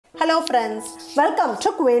Hello friends, welcome to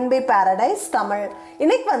Queen Bee Paradise Tamil.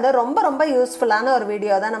 இன்னைக்கு வந்து ரொம்ப யூஸ்ஃபுல்லான ஒரு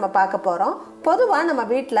வீடியோ தான் நம்ம பார்க்க போறோம். பொதுவா நம்ம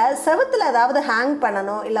வீட்ல செவுத்துல ஏதாவது ஹேங்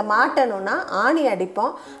பண்ணனும் இல்ல மாட்டணும்னா ஆணி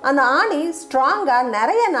அடிப்போம். அந்த ஆணி ஸ்ட்ராங்கா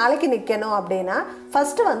நிறைய நாளைக்கு நிக்கணும் அப்படினா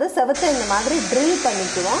ஃபர்ஸ்ட் வந்து செவுத்தை இந்த மாதிரி drill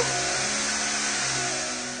பண்ணிக்குவோம்.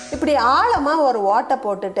 இப்படி ஆழமா ஒரு ஓட்டை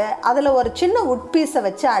போட்டுட்டு அதுல ஒரு சின்ன wood piece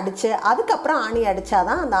வச்சு அடிச்சு அதுக்கு அப்புறம் ஆணி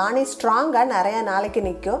அடிச்சாதான் அந்த ஆணி ஸ்ட்ராங்கா நிறைய நாளைக்கு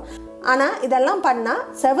நிக்கும். ஆனா இதெல்லாம் பண்ணா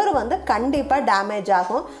செவுரு வந்து கண்டிப்பா டேமேஜ்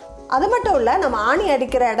ஆகும். அது மட்டும் இல்ல நம்ம ஆணி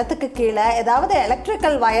அடிக்கிற இடத்துக்கு கீழே ஏதாவது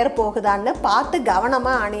எலக்ட்ரிக்கல் வயர் போகுதான்னு பார்த்து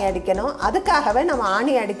கவனமா ஆணி அடிக்கணும். அதுக்காகவே நம்ம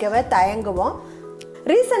ஆணி அடிக்கவே தயங்குவோம்.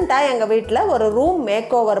 ரீசெண்டா எங்க வீட்ல ஒரு ரூம்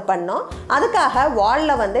மேக் ஓவர் பண்ணோம். அதுக்காக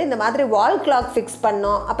வால்ல வந்து இந்த மாதிரி வால் கிளாக் ஃபிக்ஸ்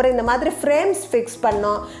பண்ணோம். அப்புறம் இந்த மாதிரி ஃப்ரேம்ஸ் ஃபிக்ஸ்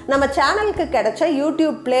பண்ணோம். நம்ம சேனலுக்கு கிடைச்ச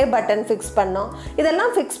யூடியூப் ப்ளே பட்டன் ஃபிக்ஸ் பண்ணோம்.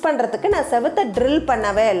 இதெல்லாம் ஃபிக்ஸ் பண்றதுக்கு நான் செவுத்தை ட்ரில்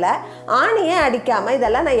பண்ணவே இல்லை. ஆணியே அடிக்காம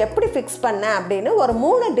இதெல்லாம் நான் எப்படி ஃபிக்ஸ் பண்ணேன் அப்படின்னு ஒரு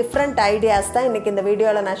 3 டிஃப்ரெண்ட் ஐடியாஸ் தான் இன்னைக்கு இந்த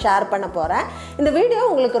வீடியோல நான் ஷேர் பண்ண போறேன். இந்த வீடியோ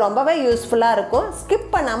உங்களுக்கு ரொம்பவே யூஸ்ஃபுல்லா இருக்கும்.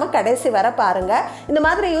 ஸ்கிப் பண்ணாம கடைசி வரை பாருங்க. இந்த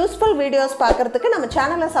மாதிரி யூஸ்ஃபுல் வீடியோஸ் பார்க்கிறதுக்கு நம்ம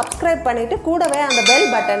சேனலை சப்ஸ்கிரைப் பண்ணிட்டு கூடவே அந்த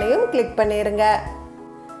பெல் பட்டனையும் கிளிக் பண்ணிருங்க.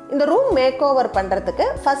 இந்த ரூம் மேக் ஓவர் பண்றதுக்கு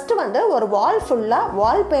ஃபர்ஸ்ட் வந்து ஒரு வால் ஃபுல்லா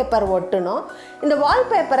வால்பேப்பர் ஒட்டணும். இந்த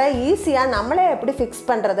வால்பேப்பரை ஈஸியா நம்மளே எப்படி ஃபிக்ஸ்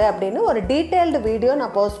பண்றது அப்படின்னு ஒரு டீடைல்டு வீடியோ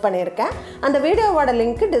நான் போஸ்ட் பண்ணியிருக்கேன். அந்த வீடியோவோட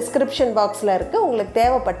லிங்க் டிஸ்கிரிப்ஷன் பாக்ஸ்ல இருக்கு. உங்களுக்கு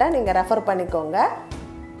தேவைப்பட்டா நீங்க ரெஃபர் பண்ணிக்கோங்க.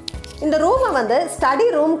 இந்த ரூமை வந்து ஸ்டடி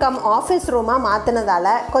ரூம் கம் ஆஃபீஸ் ரூமாக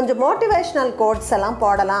மாற்றினதால கொஞ்சம் மோட்டிவேஷ்னல் கோட்ஸ் எல்லாம்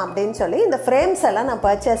போடலாம் அப்படின்னு சொல்லி இந்த ஃப்ரேம்ஸ் எல்லாம் நான்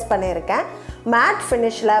பர்ச்சேஸ் பண்ணியிருக்கேன். மேட்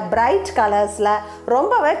ஃபினிஷில் பிரைட் கலர்ஸில்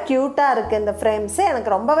ரொம்பவே க்யூட்டாக இருக்குது. இந்த ஃப்ரேம்ஸு எனக்கு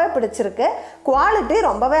ரொம்பவே பிடிச்சிருக்கு. குவாலிட்டி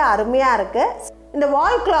ரொம்பவே அருமையாக இருக்குது. இந்த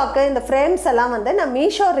வால் கிளாக்கு இந்த ஃப்ரேம்ஸ் எல்லாம் வந்து நான்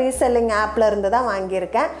மீஷோ ரீசெல்லிங் ஆப்பில் இருந்து தான்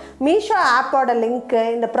வாங்கியிருக்கேன். மீஷோ ஆப்போட லிங்க்கு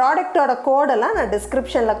இந்த ப்ராடக்டோட கோடெல்லாம் நான்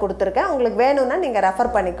டிஸ்கிரிப்ஷனில் கொடுத்துருக்கேன். உங்களுக்கு வேணும்னா நீங்கள்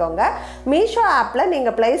ரெஃபர் பண்ணிக்கோங்க. மீஷோ ஆப்பில்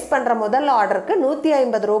நீங்கள் ப்ளேஸ் பண்ணுற முதல் ஆர்டருக்கு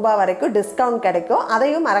 150 ரூபாய் வரைக்கும் டிஸ்கவுண்ட் கிடைக்கும்.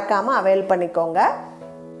 அதையும் மறக்காமல் அவைல் பண்ணிக்கோங்க.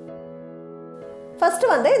 ஃபர்ஸ்ட்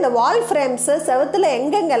வந்து இந்த வால் ஃப்ரேம்ஸு செவுத்துல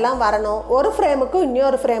எங்கெங்கெல்லாம் வரணும், ஒரு ஃப்ரேமுக்கும்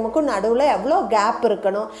இன்னொரு ஃப்ரேமுக்கும் நடுவில் எவ்வளோ கேப்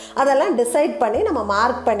இருக்கணும் அதெல்லாம் டிசைட் பண்ணி நம்ம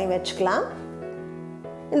மார்க் பண்ணி வச்சுக்கலாம்.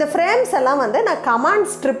 இந்த ஃப்ரேம்ஸ் எல்லாம் வந்து நான் கமாண்ட்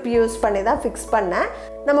ஸ்ட்ரிப் யூஸ் பண்ணி தான் ஃபிக்ஸ் பண்ணேன்.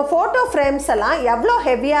 நம்ம ஃபோட்டோ ஃப்ரேம்ஸ் எல்லாம் எவ்வளோ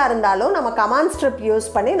ஹெவியாக இருந்தாலும் நம்ம கமாண்ட் ஸ்ட்ரிப் யூஸ்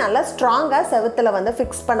பண்ணி நல்லா ஸ்ட்ராங்காக செவுத்தில் வந்து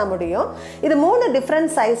ஃபிக்ஸ் பண்ண முடியும். இது 3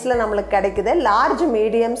 டிஃப்ரெண்ட் சைஸில் நம்மளுக்கு கிடைக்குது. Large,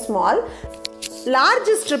 medium, small.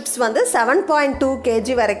 Large strips வந்து 7.2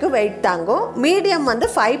 kg வரைக்கும் வெயிட் தாங்கும். மீடியம் வந்து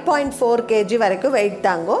 5.4 kg வரைக்கும் வெயிட்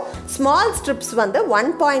தாங்கும். ஸ்மால் ஸ்ட்ரிப்ஸ் வந்து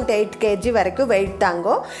 1.8 kg வரைக்கும் வெயிட்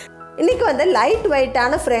தாங்கும். இன்னைக்கு வந்து லைட்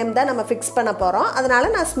வெயிட்டான ஃப்ரேம் தான் நம்ம ஃபிக்ஸ் பண்ண போகிறோம். அதனால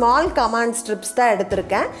நான் ஸ்மால் கமாண்ட் ஸ்ட்ரிப்ஸ் தான்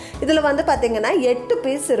எடுத்திருக்கேன். இதில் வந்து பார்த்தீங்கன்னா 8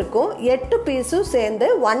 பீஸ் இருக்கும். 8 பீஸும் சேர்ந்து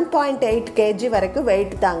 1.8 kg வரைக்கும்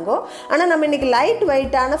வெயிட் தாங்கும். ஆனால் நம்ம இன்னைக்கு லைட்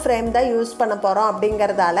வெயிட்டான ஃப்ரேம் தான் யூஸ் பண்ண போகிறோம்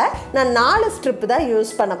அப்படிங்கிறதால நான் 4 ஸ்ட்ரிப் தான்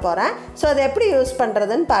யூஸ் பண்ண போகிறேன். ஸோ அதை எப்படி யூஸ்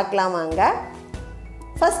பண்ணுறதுன்னு பார்க்கலாம் வாங்க.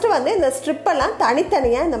 ஃபர்ஸ்ட் வந்து இந்த ஸ்ட்ரிப்பெல்லாம்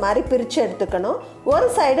தனித்தனியாக இந்த மாதிரி பிரித்து எடுத்துக்கணும். ஒரு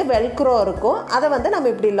சைடு வெல்க்ரோ இருக்கும், அதை வந்து நம்ம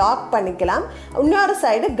இப்படி லாக் பண்ணிக்கலாம். இன்னொரு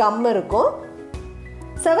சைடு கம் இருக்கும்.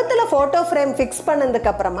 செவுத்துல ஃபோட்டோ ஃப்ரேம் ஃபிக்ஸ்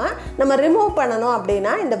பண்ணதுக்கு அப்புறமா நம்ம ரிமூவ் பண்ணணும்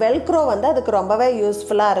அப்படின்னா இந்த வெல்க்ரோ வந்து அதுக்கு ரொம்பவே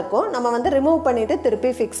யூஸ்ஃபுல்லாக இருக்கும். நம்ம வந்து ரிமூவ் பண்ணிட்டு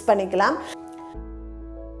திருப்பி ஃபிக்ஸ் பண்ணிக்கலாம்.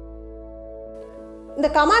 இந்த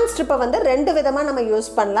கமாண்ட் ஸ்ட்ரிப்பை வந்து 2 விதமாக நம்ம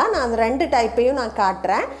யூஸ் பண்ணலாம். நான் அந்த 2 டைப்பையும் நான்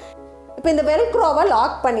காட்டுறேன். இப்போ இந்த வெல்க்ரோவை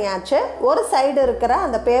லாக் பண்ணியாச்சு. ஒரு சைடு இருக்கிற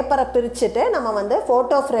அந்த பேப்பரை பிரிச்சுட்டு நம்ம வந்து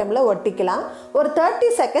ஃபோட்டோ ஃப்ரேமில் ஒட்டிக்கலாம். ஒரு 30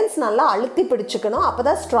 செகண்ட்ஸ் நல்லா அழுத்தி பிடிச்சிக்கணும். அப்போ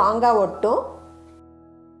தான் ஸ்ட்ராங்காக ஒட்டும்.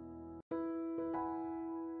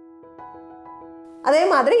 அதே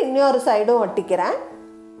மாதிரி இன்னொரு சைடும் ஒட்டிக்கிறேன்.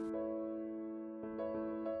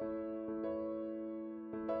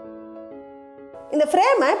 இந்த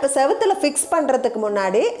ஃப்ரேமை இப்போ செவுத்தில் ஃபிக்ஸ் பண்ணுறதுக்கு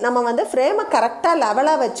முன்னாடி நம்ம வந்து ஃப்ரேமை கரெக்டாக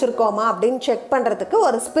லெவலாக வச்சுருக்கோமா அப்படின்னு செக் பண்ணுறதுக்கு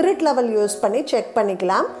ஒரு ஸ்பிரிட் லெவல் யூஸ் பண்ணி செக்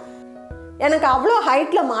பண்ணிக்கலாம். எனக்கு அவ்வளோ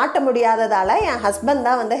ஹைட்டில் மாட்ட முடியாததால் என் ஹஸ்பண்ட்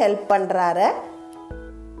தான் வந்து ஹெல்ப் பண்ணுறாரு.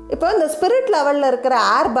 இப்போ இந்த ஸ்பிரிட் லெவலில் இருக்கிற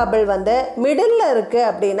ஏர் பபிள் வந்து மிடில் இருக்குது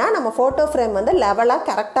அப்படின்னா நம்ம ஃபோட்டோ ஃப்ரேம் வந்து லெவலாக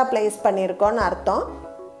கரெக்டாக ப்ளேஸ் பண்ணியிருக்கோன்னு அர்த்தம்.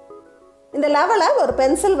 இந்த லெவலை ஒரு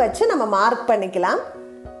பென்சில் வச்சு நம்ம மார்க் பண்ணிக்கலாம்.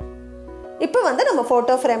 இப்போ வந்து நம்ம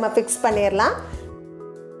ஃபோட்டோ ஃப்ரேமை ஃபிக்ஸ் பண்ணிடலாம்.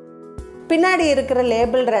 பின்னாடி இருக்கிற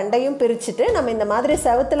லேபிள் 2ஐயும் பிரிச்சுட்டு நம்ம இந்த மாதிரி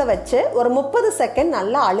செவுத்துல வச்சு ஒரு 30 செகண்ட்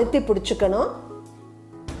நல்லா அழுத்தி பிடிச்சிக்கணும்.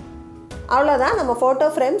 அவ்வளோதான், நம்ம ஃபோட்டோ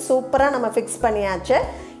ஃப்ரேம் சூப்பராக நம்ம ஃபிக்ஸ் பண்ணியாச்சு.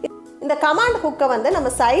 இந்த கமாண்ட் ஹுக்கை வந்து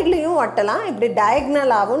நம்ம சைட்லேயும் ஒட்டலாம், இப்படி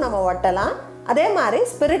டயக்னலாகவும் நம்ம ஒட்டலாம். அதே மாதிரி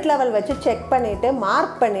ஸ்பிரிட் லெவல் வச்சு செக் பண்ணிவிட்டு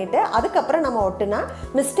மார்க் பண்ணிவிட்டு அதுக்கப்புறம் நம்ம ஒட்டுனா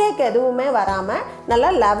மிஸ்டேக் எதுவுமே வராமல்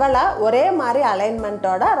நல்லா லெவலாக ஒரே மாதிரி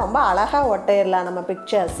அலைன்மெண்ட்டோட ரொம்ப அழகாக ஒட்டிடலாம் நம்ம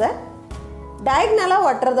பிக்சர்ஸை. டயக்னலாக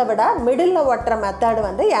ஒட்டுறதை விட மிடில் ஒட்டுற மெத்தட்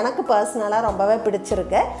வந்து எனக்கு பர்சனலாக ரொம்பவே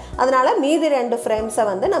பிடிச்சிருக்கு. அதனால் மீதி 2 ஃப்ரேம்ஸை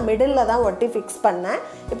வந்து நான் மிடில் தான் ஒட்டி ஃபிக்ஸ் பண்ணேன்.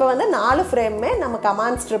 இப்போ வந்து 4 ஃப்ரேமுமே நம்ம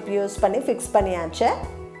கமாண்ட் ஸ்ட்ரிப் யூஸ் பண்ணி ஃபிக்ஸ் பண்ணியாச்சு.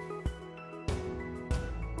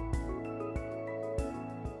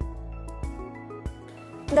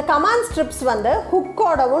 இந்த கமாண்ட் ஸ்ட்ரிப்ஸ் வந்து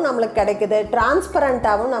ஹுக்கோடவும் நம்மளுக்கு கிடைக்குது,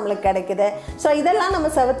 டிரான்ஸ்பரண்ட்டாகவும் நம்மளுக்கு கிடைக்குது. ஸோ இதெல்லாம் நம்ம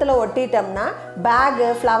செவத்தில் ஒட்டிட்டோம்னா பேகு,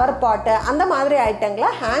 ஃப்ளவர் பாட்டு அந்த மாதிரி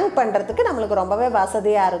ஐட்டங்களை ஹேங் பண்ணுறதுக்கு நம்மளுக்கு ரொம்பவே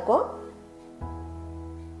வசதியாக இருக்கும்.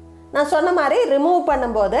 நான் சொன்ன மாதிரி ரிமூவ்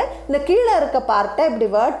பண்ணும்போது இந்த கீழே இருக்க பார்ட்டை இப்படி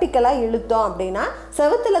வெர்டிக்கலாக இழுத்தோம் அப்படின்னா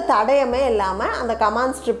செவத்தில் தடயமே இல்லாமல் அந்த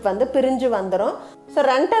கமாண்ட் ஸ்ட்ரிப் வந்து பிரிஞ்சு வந்துடும். ஸோ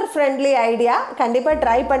ரெண்டர் ஃப்ரெண்ட்லி ஐடியா, கண்டிப்பாக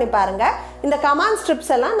ட்ரை பண்ணி பாருங்கள். இந்த கமாண்ட்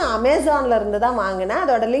ஸ்ட்ரிப்ஸ் எல்லாம் நான் அமேசானில் இருந்து தான் வாங்கினேன்.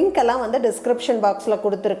 அதோட லிங்க் எல்லாம் வந்து டிஸ்கிரிப்ஷன் பாக்ஸில்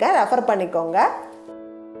கொடுத்துருக்கேன், ரெஃபர் பண்ணிக்கோங்க.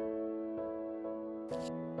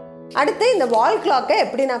 அடுத்து இந்த வால் கிளாக்கை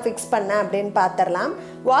எப்படி நான் ஃபிக்ஸ் பண்ணேன் அப்படின்னு பார்த்துடலாம்.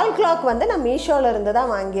 வால் கிளாக் வந்து நான் மீஷோவில் இருந்து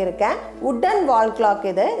தான் வாங்கியிருக்கேன். உட்டன் வால் கிளாக்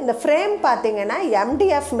இது. இந்த ஃப்ரேம் பார்த்தீங்கன்னா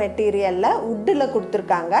எம்டிஎஃப் மெட்டீரியலில் உட்டில்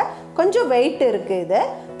கொடுத்துருக்காங்க. கொஞ்சம் வெயிட் இருக்குது. இது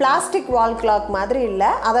பிளாஸ்டிக் வால் கிளாக் மாதிரி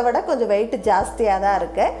இல்லை, அதை விட கொஞ்சம் வெயிட் ஜாஸ்தியாக தான்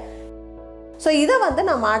இருக்குது. ஸோ இதை வந்து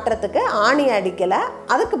நான் மாட்டுறதுக்கு ஆணி அடிக்கலை,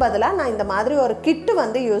 அதுக்கு பதிலாக நான் இந்த மாதிரி ஒரு கிட்டு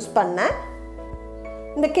வந்து யூஸ் பண்ணேன்.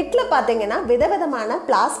 இந்த கிட்டில் பார்த்தீங்கன்னா விதவிதமான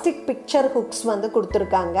பிளாஸ்டிக் பிக்சர் ஹுக்ஸ் வந்து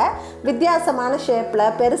கொடுத்துருக்காங்க. வித்தியாசமான ஷேப்பில்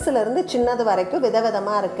பெருசுலேருந்து சின்னது வரைக்கும்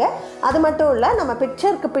விதவிதமாக இருக்குது. அது மட்டும் இல்லை, நம்ம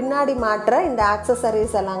பிக்சருக்கு பின்னாடி மாட்டுற இந்த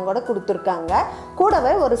ஆக்சசரிஸ் எல்லாம் கூட கொடுத்துருக்காங்க.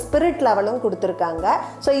 கூடவே ஒரு ஸ்பிரிட் லெவலும் கொடுத்துருக்காங்க.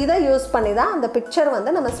 ஸோ இதை யூஸ் பண்ணி தான் அந்த பிக்சர்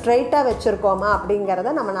வந்து நம்ம ஸ்ட்ரெயிட்டாக வச்சுருக்கோமா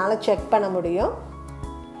அப்படிங்கிறத நம்மளால் செக் பண்ண முடியும்.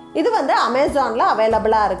 இது வந்து அமேசானில்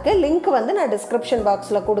அவைலபிளாக இருக்குது. லிங்க் வந்து நான் டிஸ்கிரிப்ஷன்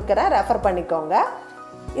பாக்ஸில் கொடுக்குறேன், ரெஃபர் பண்ணிக்கோங்க.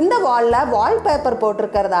 இந்த வாலில் வால்பேப்பர்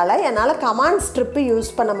போட்டிருக்கிறதால என்னால் கமாண்ட் ஸ்ட்ரிப்பு யூஸ்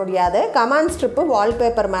பண்ண முடியாது. கமாண்ட் ஸ்ட்ரிப்பு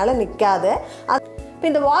வால்பேப்பர் மேலே நிற்காது. இப்போ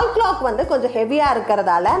இந்த வால் கிளாக் வந்து கொஞ்சம் ஹெவியாக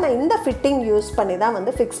இருக்கிறதால நான் இந்த ஃபிட்டிங் யூஸ் பண்ணி தான்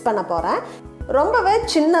வந்து ஃபிக்ஸ் பண்ண போகிறேன். ரொம்பவே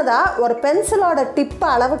சின்னதாக ஒரு பென்சிலோட டிப்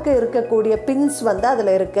அளவுக்கு இருக்கக்கூடிய பின்ஸ் வந்து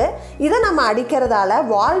அதில் இருக்குது. இதை நம்ம அடிக்கிறதால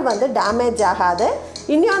வால் வந்து டேமேஜ் ஆகாது.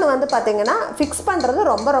 இன்னொன்று வந்து பார்த்திங்கன்னா ஃபிக்ஸ் பண்ணுறது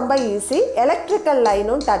ரொம்ப ரொம்ப ஈஸி. எலக்ட்ரிக்கல்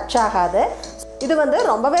லைனும் டச் ஆகாது. இது வந்து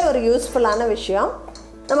ரொம்பவே ஒரு யூஸ்ஃபுல்லான விஷயம்.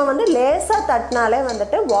 நம்ம வந்து லேசாக தட்டினாலே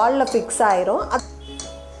வந்துட்டு வாலில் ஃபிக்ஸ் ஆயிரும்.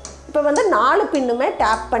 இப்போ வந்து 4 பின்னுமே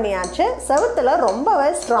டேப் பண்ணியாச்சு. செவுத்தில் ரொம்பவே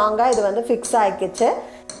ஸ்ட்ராங்காக இது வந்து ஃபிக்ஸ் ஆகிக்கிச்சு.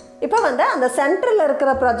 இப்போ வந்து அந்த சென்டரில்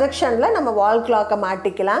இருக்கிற ப்ரொஜெக்ஷனில் நம்ம வால் கிளாக்கை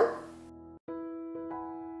மாட்டிக்கலாம்.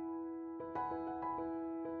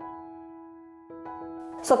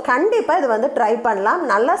 ஸோ கண்டிப்பாக இது வந்து ட்ரை பண்ணலாம்.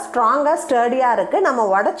 நல்லா ஸ்ட்ராங்காக ஸ்டர்டியாக இருக்குது. நம்ம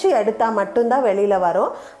உடச்சி எடுத்தால் மட்டும்தான் வெளியில்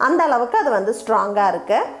வரும். அந்த அளவுக்கு அது வந்து ஸ்ட்ராங்காக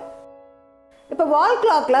இருக்குது. இப்போ வால்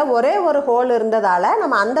கிளாக்கில் ஒரே ஒரு ஹோல் இருந்ததால்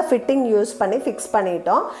நம்ம அந்த ஃபிட்டிங் யூஸ் பண்ணி ஃபிக்ஸ்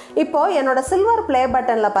பண்ணிட்டோம். இப்போது என்னோடய சில்வர் ப்ளே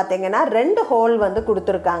பட்டனில் பார்த்தீங்கன்னா 2 ஹோல் வந்து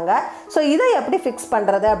கொடுத்துருக்காங்க. ஸோ இதை எப்படி ஃபிக்ஸ்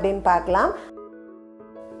பண்ணுறது அப்படின்னு பார்க்கலாம்.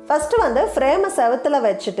 ஃபஸ்ட்டு வந்து ஃப்ரேமை செவுத்தில்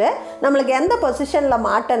வச்சுட்டு நம்மளுக்கு எந்த பொசிஷனில்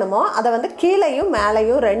மாட்டணுமோ அதை வந்து கீழேயும்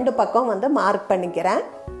மேலேயும் 2 பக்கம் வந்து மார்க் பண்ணிக்கிறேன்.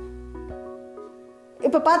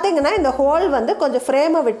 இப்போ பார்த்தீங்கன்னா இந்த ஹோல் வந்து கொஞ்சம்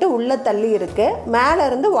ஃப்ரேமை விட்டு உள்ளே தள்ளி இருக்குது. மேலே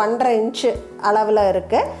இருந்து 1.5 இன்ச்சு அளவில்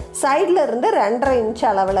இருக்குது. சைடில் இருந்து 2.5 இன்ச்சு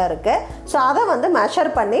அளவில் இருக்குது. ஸோ அதை வந்து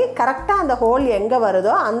மெஷர் பண்ணி கரெக்டாக அந்த ஹோல் எங்கே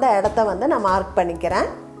வருதோ அந்த இடத்த வந்து நான் மார்க் பண்ணிக்கிறேன்.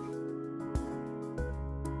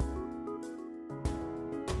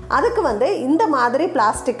 அதுக்கு வந்து இந்த மாதிரி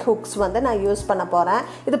பிளாஸ்டிக் ஹுக்ஸ் வந்து நான் யூஸ் பண்ண போகிறேன்.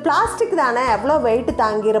 இது பிளாஸ்டிக் தானே, எவ்வளோ வெயிட்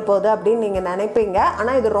தாங்கிற போகுது அப்படின்னு நீங்கள் நினைப்பீங்க.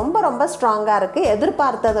 ஆனால் இது ரொம்ப ரொம்ப ஸ்ட்ராங்காக இருக்குது.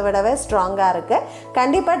 எதிர்பார்த்ததை விடவே ஸ்ட்ராங்காக இருக்குது.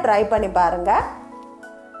 கண்டிப்பாக ட்ரை பண்ணி பாருங்கள்.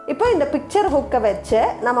 இப்போ இந்த பிக்சர் ஹுக்கை வச்சு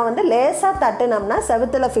நம்ம வந்து லேசாக தட்டுனோம்னா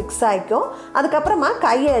செவுத்தில் ஃபிக்ஸ் ஆகிக்கும். அதுக்கப்புறமா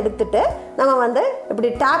கையை எடுத்துட்டு நம்ம வந்து இப்படி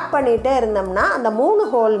டேப் பண்ணிகிட்டே இருந்தோம்னா அந்த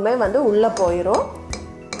 3 ஹோலுமே வந்து உள்ளே போயிடும்.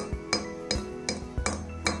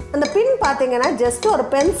 அந்த பின் பார்த்தீங்கன்னா ஜஸ்ட் ஒரு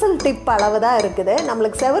பென்சில் டிப் அளவு தான் இருக்குது.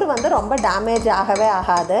 நம்மளுக்கு செவுரு வந்து ரொம்ப டேமேஜ் ஆகவே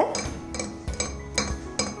ஆகாது.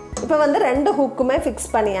 இப்போ வந்து 2 ஹூக்குமே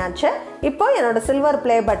ஃபிக்ஸ் பண்ணியாச்சு. இப்போ என்னோடய சில்வர்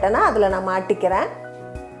ப்ளே பட்டனை அதில் நான் மாட்டிக்கிறேன்.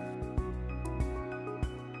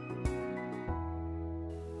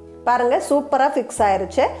 பாருங்கள், சூப்பராக ஃபிக்ஸ்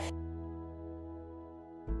ஆயிருச்சு.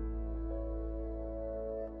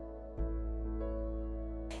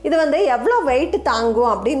 இது வந்து எவ்வளோ வெயிட்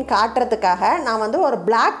தாங்கும் அப்படின்னு காட்டுறதுக்காக நான் வந்து ஒரு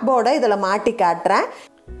பிளாக் போர்டை இதில் மாட்டி காட்டுறேன்.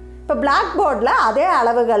 இப்போ பிளாக் போர்டில் அதே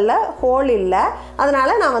அளவுகளில் ஹோல் இல்லை,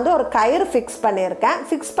 அதனால் நான் வந்து ஒரு கயிறு ஃபிக்ஸ் பண்ணியிருக்கேன்.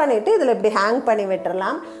 ஃபிக்ஸ் பண்ணிவிட்டு இதில் இப்படி ஹேங் பண்ணி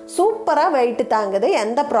விட்டுறலாம். சூப்பராக வெயிட் தாங்குது,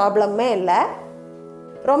 எந்த ப்ராப்ளமுமே இல்லை.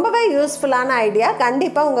 ரொம்பவே யூஸ்ஃபுல்லான ஐடியா.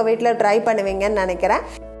 கண்டிப்பாக உங்கள் வீட்டில் ட்ரை பண்ணுவீங்கன்னு நினைக்கிறேன்.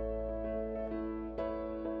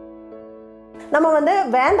 நம்ம வந்து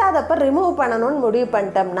வேண்டாதப்ப ரிமூவ் பண்ணணும்னு முடிவு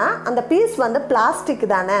பண்ணிட்டோம்னா அந்த பீஸ் வந்து பிளாஸ்டிக்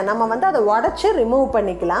தானே, நம்ம வந்து அதை உடச்சி ரிமூவ்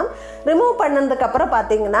பண்ணிக்கலாம். ரிமூவ் பண்ணதுக்கப்புறம்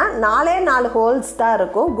பார்த்தீங்கன்னா 4 ஹோல்ஸ் தான்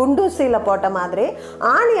இருக்கும், குண்டூசியில் போட்ட மாதிரி.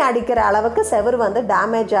 ஆணி அடிக்கிற அளவுக்கு செவுரு வந்து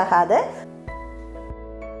டேமேஜ் ஆகாது.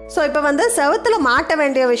 ஸோ இப்போ வந்து செவுத்துல மாட்ட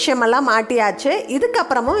வேண்டிய விஷயமெல்லாம் மாட்டியாச்சு.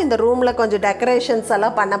 இதுக்கப்புறமும் இந்த ரூமில் கொஞ்சம் டெக்கரேஷன்ஸ்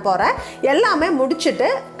எல்லாம் பண்ண போகிறேன். எல்லாமே முடிச்சுட்டு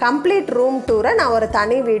கம்ப்ளீட் ரூம் டூரை நான் ஒரு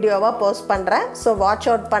தனி வீடியோவாக போஸ்ட் பண்ணுறேன். ஸோ வாட்ச்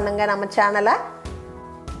அவுட் பண்ணுங்கள் நம்ம சேனலை.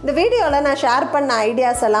 இந்த வீடியோவில் நான் ஷேர் பண்ண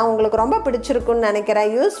ஐடியாஸ் எல்லாம் உங்களுக்கு ரொம்ப பிடிச்சிருக்குன்னு நினைக்கிறேன்,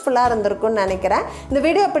 யூஸ்ஃபுல்லாக இருந்திருக்குன்னு நினைக்கிறேன். இந்த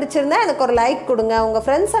வீடியோ பிடிச்சிருந்தா எனக்கு ஒரு லைக் கொடுங்க, உங்கள்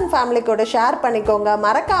ஃப்ரெண்ட்ஸ் அண்ட் ஃபேமிலி கூட ஷேர் பண்ணிக்கோங்க.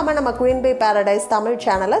 மறக்காமல் நம்ம குயின் பீ பேரடைஸ் தமிழ்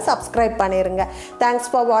சேனலை சப்ஸ்கிரைப் பண்ணிடுங்க.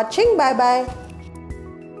 தேங்க்ஸ் ஃபார் வாட்சிங். Bye bye.